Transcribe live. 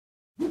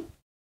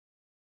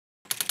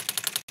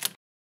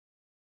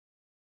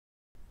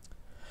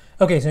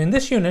Okay, so in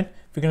this unit,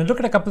 we're going to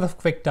look at a couple of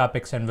quick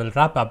topics and we'll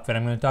wrap up where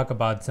I'm going to talk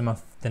about some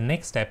of the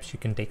next steps you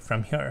can take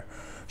from here.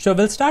 So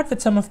we'll start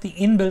with some of the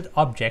inbuilt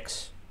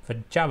objects for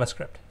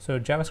JavaScript. So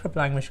JavaScript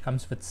language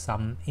comes with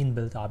some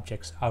inbuilt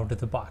objects out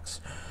of the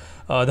box.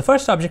 The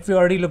first object, we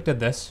already looked at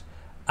this,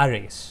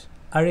 arrays.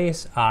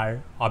 Arrays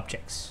are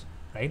objects,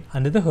 right?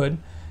 Under the hood,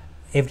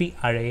 every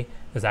array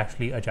is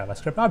actually a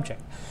JavaScript object.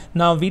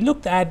 Now we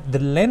looked at the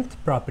length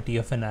property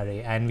of an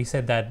array and we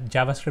said that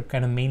JavaScript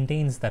kind of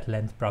maintains that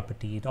length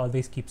property. It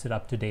always keeps it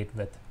up to date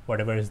with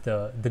whatever is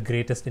the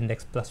greatest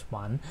index plus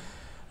one.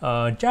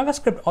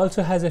 JavaScript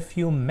also has a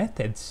few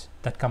methods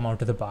that come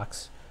out of the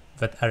box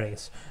with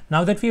arrays.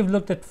 Now that we've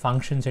looked at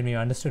functions and we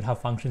understood how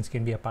functions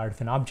can be a part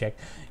of an object,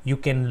 you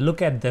can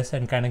look at this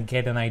and kind of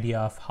get an idea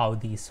of how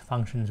these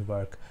functions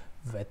work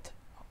with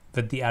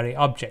the array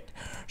object.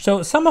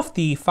 So some of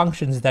the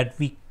functions that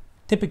we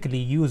typically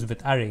use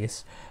with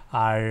arrays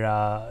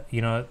are,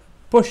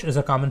 push is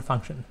a common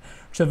function.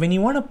 So when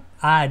you want to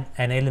add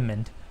an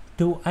element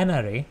to an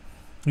array,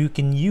 you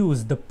can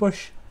use the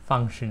push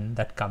function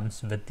that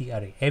comes with the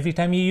array. Every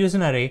time you use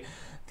an array,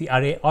 the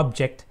array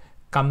object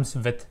comes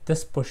with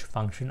this push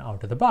function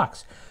out of the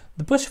box.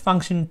 The push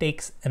function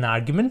takes an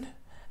argument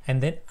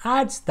and then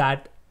adds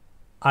that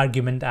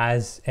argument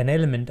as an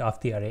element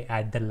of the array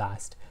at the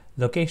last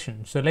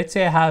location. So let's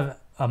say I have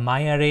a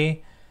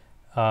myArray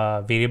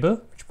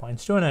variable which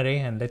points to an array,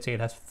 and let's say it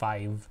has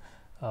five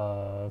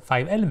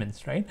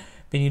elements, right?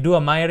 When you do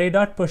a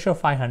myArray.push of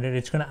 500,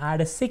 it's going to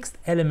add a sixth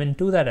element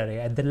to that array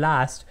at the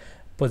last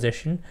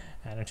position,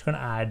 and it's going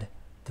to add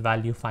the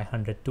value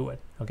 500 to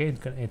it. Okay,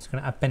 it's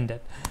going to append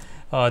it.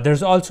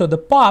 There's also the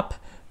pop,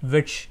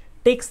 which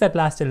takes that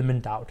last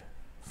element out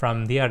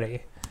from the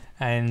array,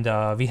 and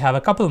we have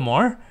a couple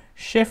more,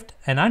 shift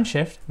and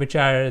unshift, which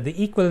are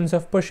the equivalents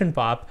of push and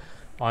pop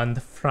on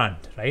the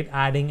front, right?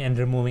 Adding and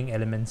removing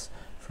elements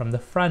from the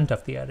front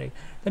of the array.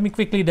 Let me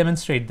quickly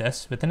demonstrate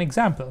this with an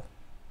example.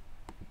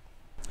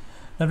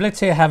 Now let's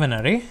say I have an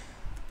array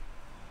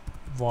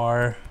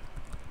where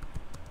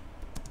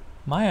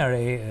my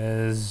array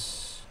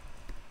is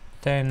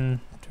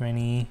 10,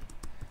 20,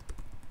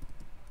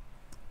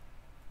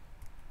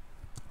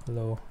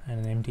 hello,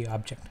 and an empty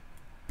object,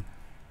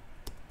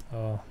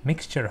 a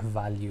mixture of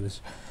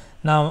values.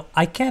 Now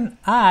I can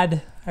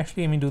add,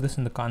 actually let me do this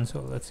in the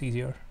console, that's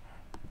easier.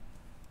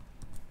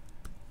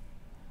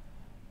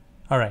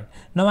 All right,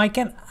 now I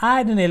can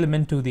add an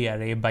element to the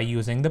array by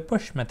using the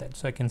push method.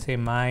 So I can say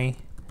my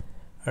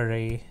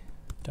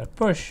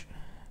array.push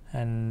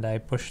and I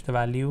push the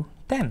value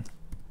 10.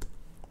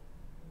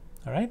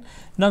 All right,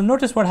 now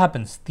notice what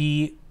happens.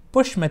 The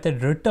push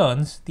method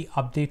returns the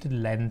updated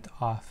length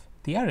of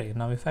the array.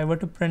 Now if I were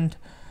to print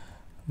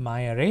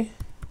my array,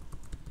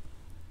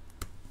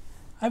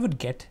 I would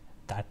get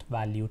that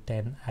value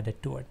 10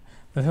 added to it.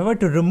 If I were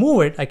to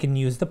remove it, I can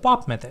use the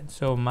pop method.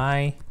 So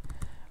my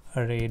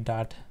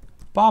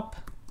array.pop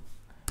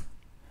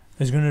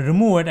is going to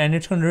remove it and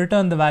it's going to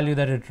return the value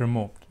that it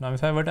removed. Now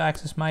if I were to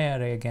access my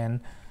array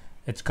again,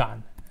 it's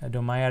gone. I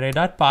do my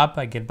array.pop,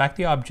 I get back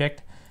the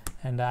object,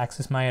 and I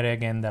access my array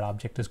again, that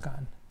object is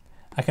gone.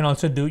 I can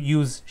also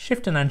use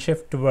shift and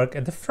unshift to work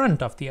at the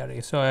front of the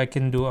array. So I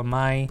can do a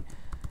my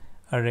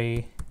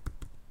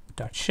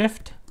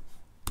array.shift,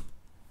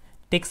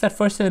 takes that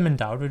first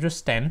element out, which is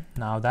 10.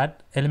 Now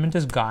that element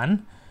is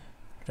gone,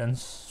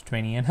 returns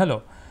 20 and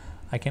hello.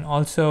 I can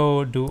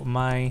also do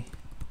my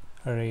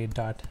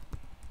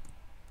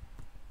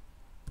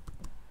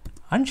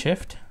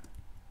array.unshift.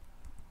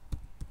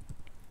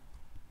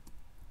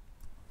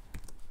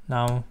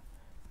 Now,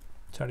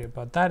 sorry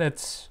about that,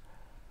 it's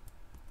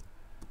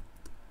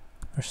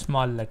a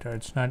small letter,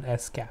 it's not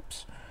S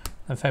caps.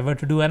 If I were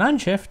to do an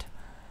unshift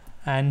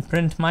and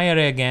print my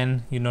array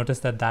again, you notice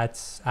that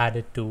that's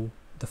added to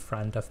the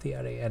front of the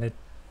array and it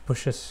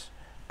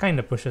kind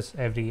of pushes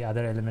every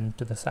other element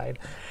to the side.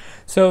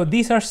 So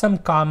these are some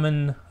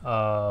common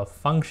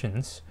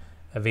functions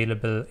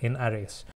available in arrays.